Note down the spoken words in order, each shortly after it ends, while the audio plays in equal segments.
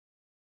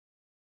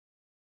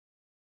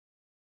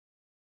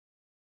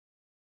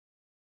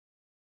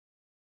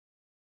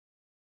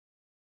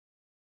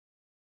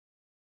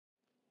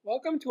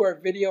Welcome to our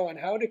video on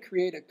how to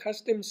create a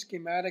custom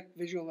schematic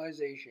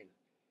visualization.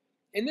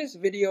 In this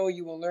video,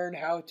 you will learn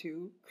how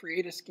to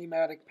create a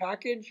schematic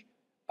package,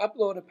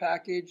 upload a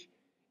package,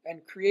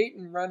 and create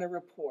and run a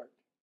report.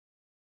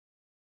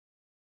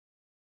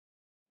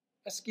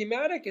 A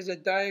schematic is a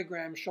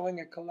diagram showing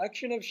a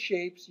collection of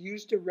shapes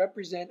used to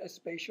represent a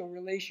spatial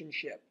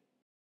relationship.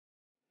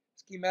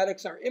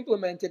 Schematics are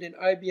implemented in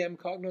IBM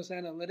Cognos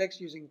Analytics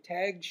using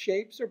tagged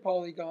shapes or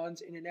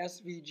polygons in an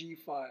SVG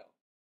file.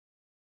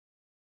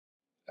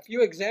 A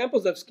few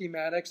examples of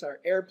schematics are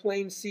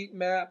airplane seat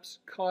maps,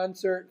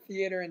 concert,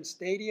 theater, and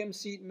stadium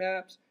seat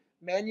maps,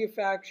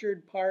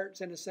 manufactured parts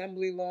and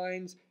assembly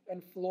lines,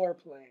 and floor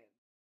plan.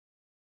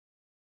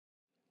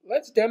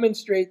 Let's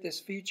demonstrate this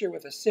feature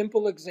with a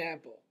simple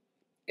example.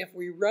 If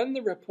we run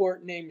the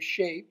report named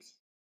Shapes,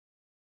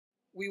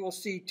 we will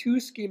see two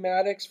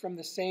schematics from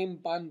the same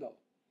bundle.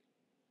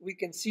 We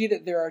can see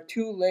that there are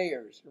two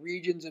layers,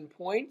 regions and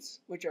points,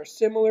 which are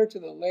similar to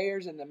the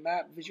layers in the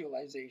map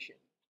visualization.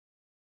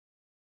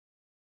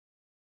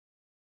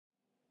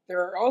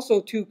 There are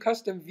also two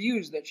custom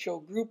views that show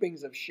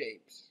groupings of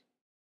shapes.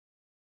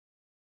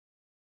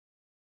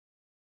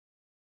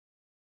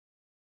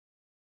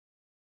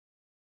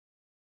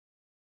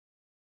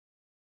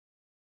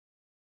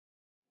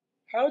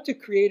 How to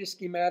create a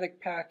schematic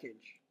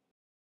package.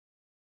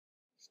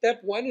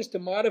 Step 1 is to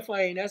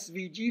modify an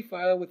SVG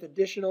file with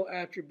additional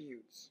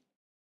attributes.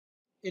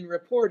 In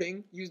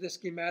reporting, use the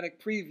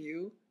schematic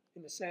preview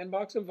in the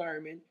sandbox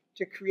environment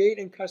to create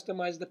and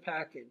customize the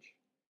package.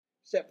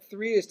 Step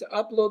 3 is to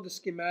upload the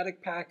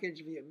schematic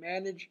package via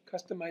Manage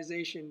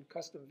Customization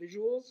Custom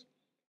Visuals.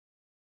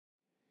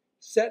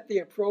 Set the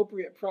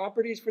appropriate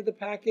properties for the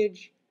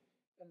package.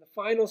 And the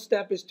final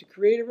step is to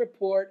create a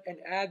report and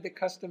add the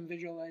custom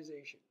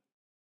visualization.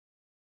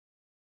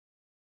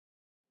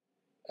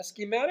 A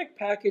schematic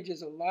package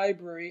is a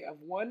library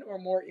of one or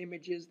more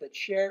images that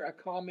share a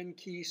common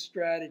key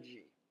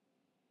strategy.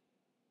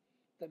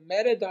 The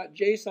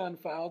meta.json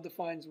file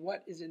defines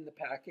what is in the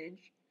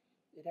package.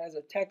 It has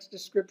a text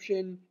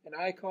description, an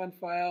icon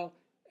file,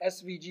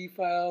 SVG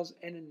files,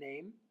 and a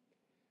name,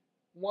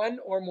 one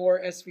or more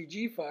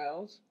SVG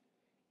files,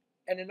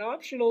 and an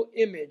optional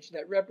image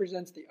that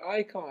represents the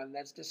icon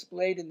that's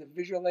displayed in the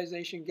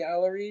visualization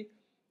gallery,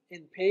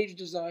 in page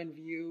design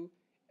view,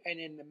 and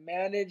in the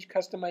Manage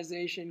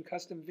Customization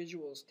Custom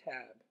Visuals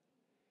tab.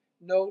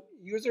 Note,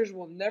 users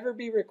will never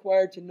be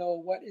required to know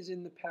what is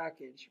in the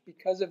package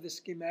because of the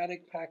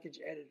schematic package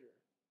editor.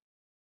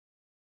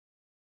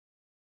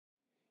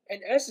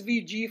 An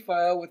SVG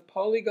file with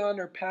polygon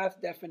or path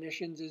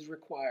definitions is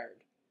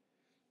required.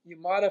 You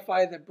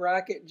modify the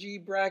bracket G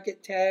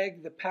bracket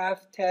tag, the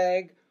path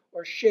tag,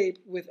 or shape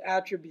with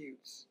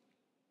attributes.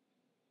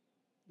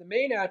 The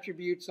main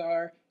attributes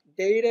are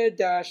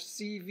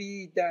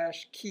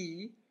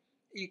data-cv-key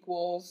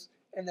equals,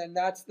 and then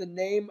that's the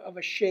name of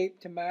a shape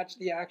to match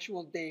the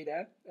actual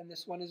data, and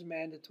this one is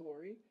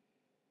mandatory.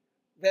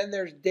 Then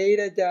there's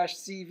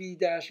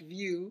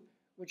data-cv-view,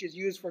 which is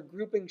used for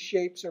grouping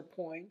shapes or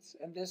points,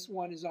 and this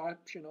one is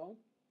optional.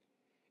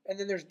 And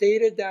then there's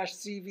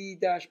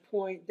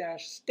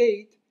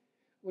data-cv-point-state,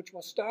 which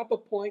will stop a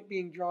point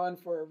being drawn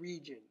for a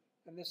region,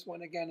 and this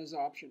one again is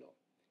optional.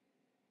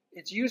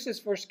 Its use is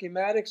for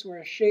schematics where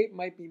a shape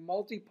might be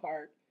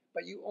multi-part,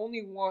 but you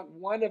only want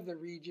one of the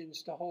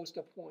regions to host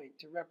a point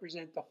to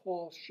represent the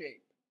whole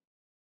shape.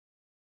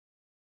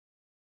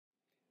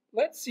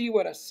 Let's see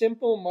what a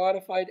simple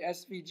modified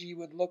SVG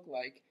would look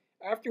like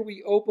after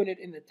we open it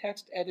in the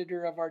text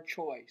editor of our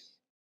choice.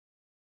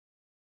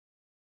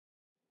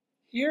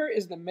 Here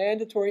is the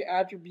mandatory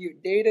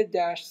attribute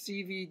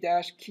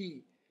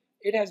data-cv-key.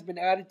 It has been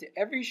added to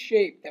every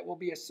shape that will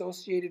be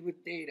associated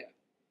with data.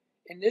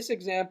 In this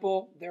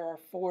example, there are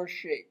 4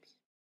 shapes.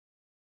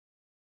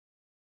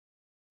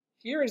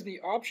 Here is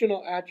the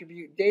optional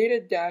attribute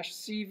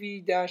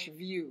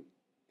data-cv-view.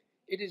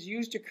 It is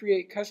used to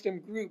create custom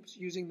groups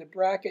using the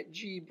bracket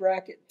G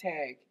bracket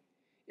tag.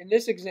 In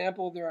this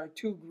example, there are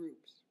 2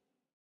 groups.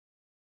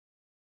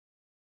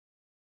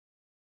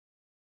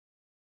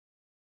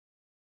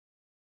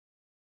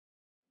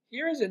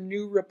 Here is a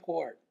new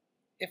report.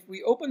 If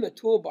we open the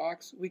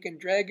toolbox, we can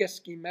drag a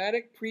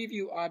schematic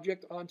preview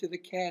object onto the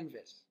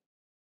canvas.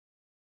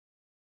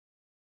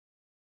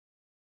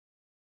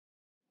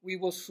 We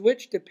will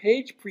switch to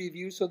page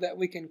preview so that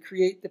we can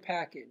create the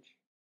package.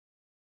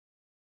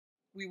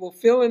 We will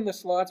fill in the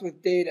slots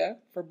with data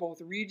for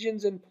both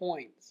regions and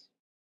points.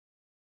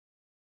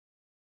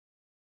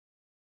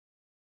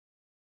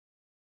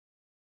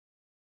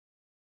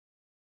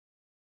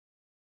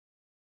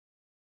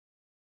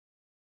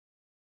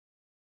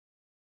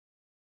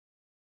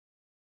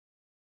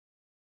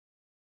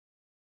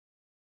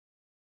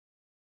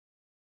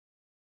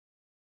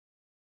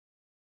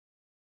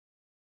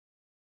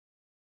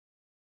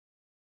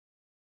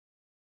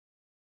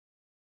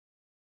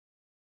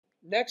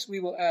 Next, we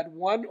will add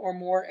one or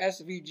more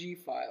SVG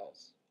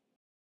files.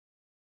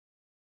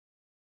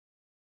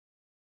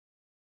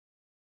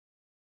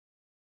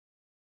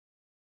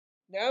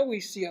 Now we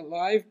see a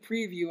live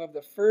preview of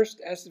the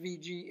first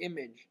SVG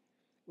image.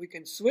 We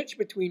can switch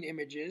between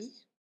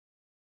images,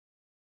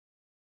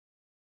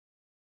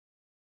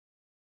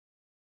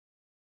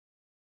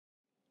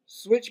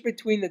 switch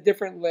between the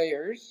different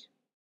layers,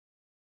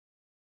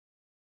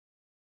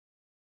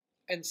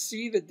 and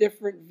see the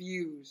different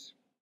views.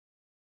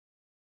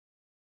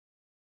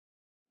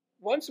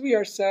 Once we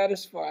are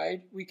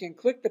satisfied, we can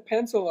click the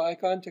pencil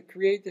icon to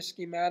create the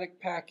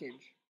schematic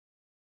package.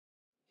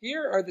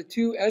 Here are the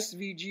two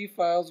SVG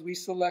files we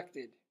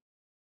selected.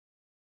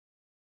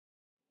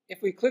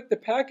 If we click the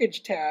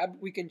Package tab,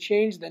 we can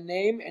change the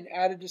name and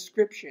add a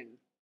description.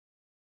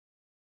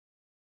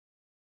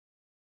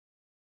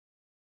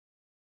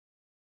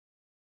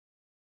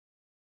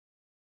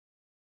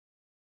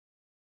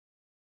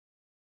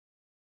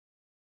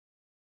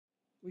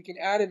 We can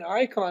add an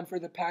icon for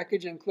the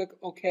package and click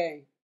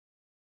OK.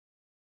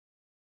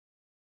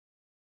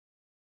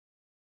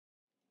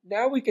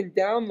 Now we can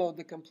download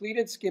the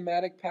completed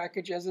schematic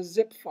package as a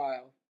zip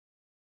file.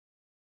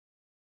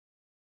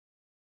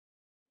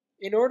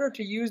 In order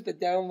to use the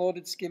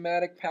downloaded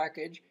schematic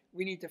package,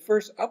 we need to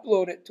first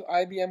upload it to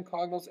IBM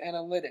Cognos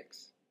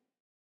Analytics.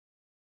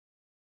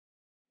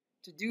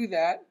 To do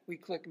that, we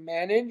click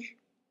Manage,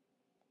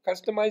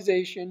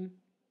 Customization,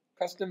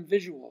 Custom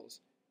Visuals,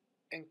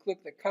 and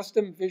click the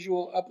Custom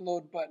Visual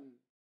Upload button.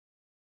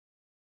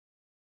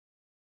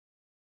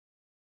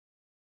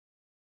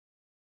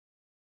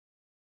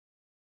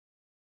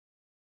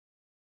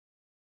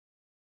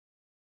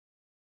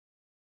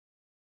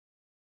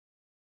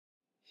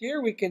 Here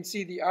we can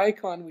see the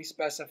icon we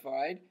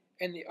specified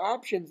and the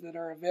options that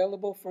are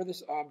available for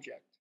this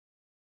object.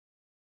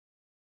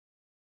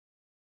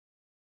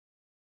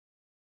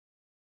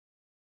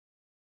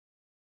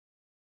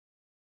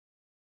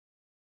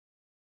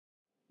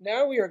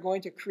 Now we are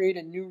going to create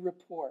a new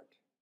report.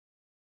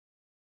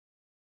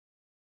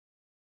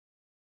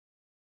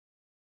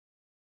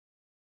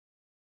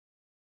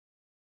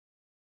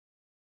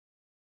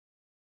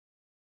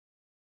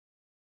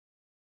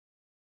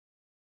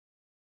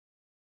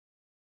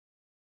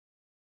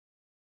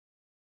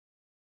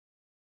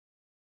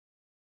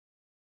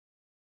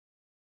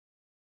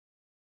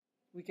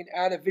 We can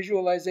add a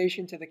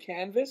visualization to the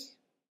canvas.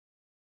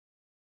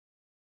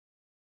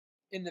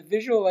 In the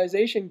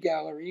visualization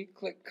gallery,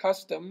 click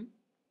Custom,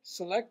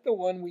 select the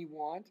one we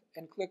want,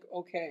 and click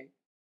OK.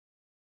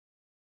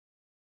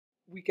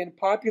 We can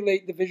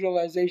populate the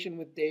visualization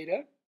with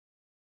data.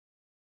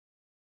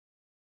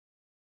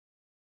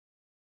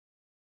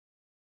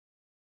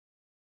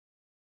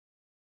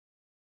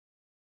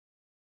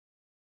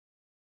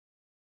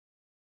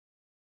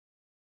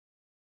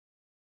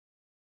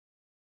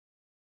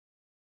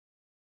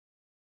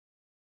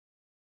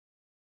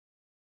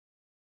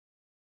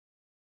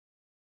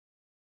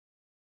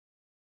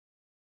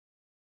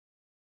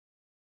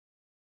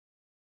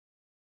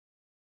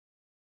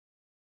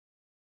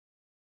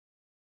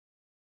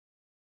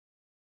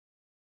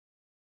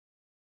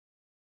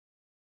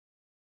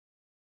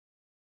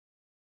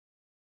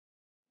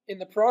 In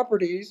the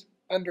properties,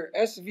 under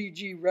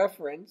SVG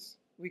reference,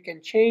 we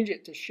can change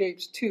it to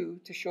Shapes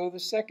 2 to show the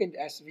second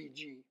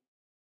SVG.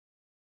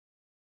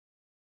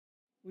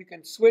 We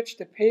can switch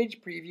to Page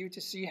Preview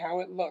to see how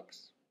it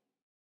looks.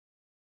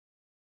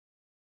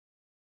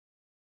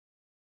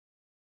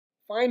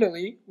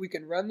 Finally, we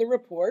can run the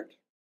report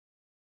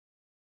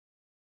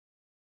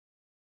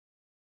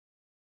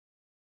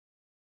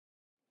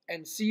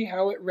and see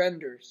how it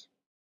renders.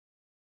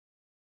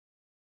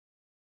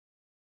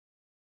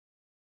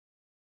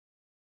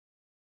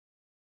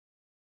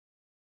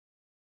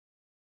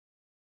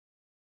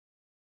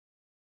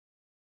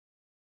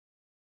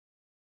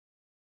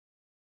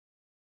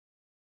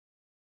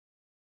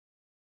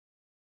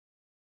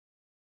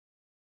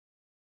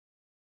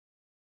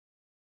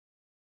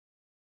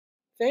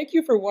 Thank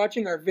you for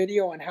watching our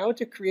video on how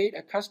to create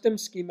a custom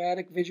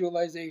schematic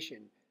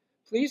visualization.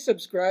 Please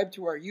subscribe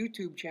to our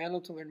YouTube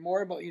channel to learn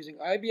more about using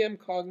IBM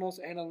Cognos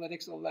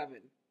Analytics 11.